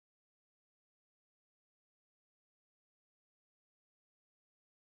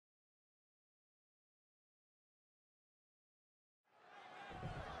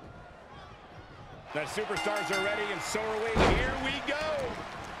The superstars are ready, and so are we. Here we go.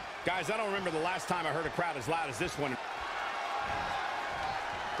 Guys, I don't remember the last time I heard a crowd as loud as this one.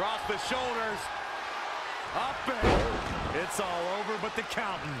 Across the shoulders. Up and it's all over but the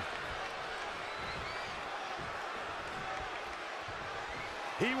counting.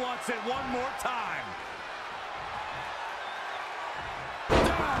 He wants it one more time.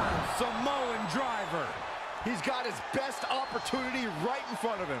 Down, Samoan driver. He's got his best opportunity right in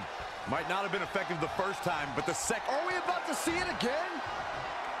front of him. Might not have been effective the first time, but the second. Are we about to see it again?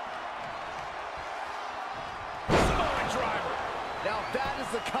 Samoan driver. Now that is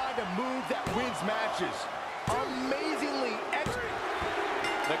the kind of move that wins matches. Amazingly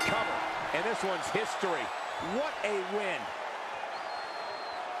the cover, and this one's history. What a win.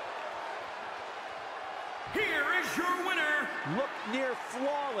 Here is your winner. Look near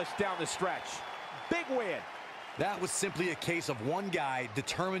flawless down the stretch. Big win. That was simply a case of one guy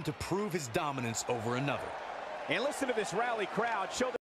determined to prove his dominance over another. And listen to this rally crowd show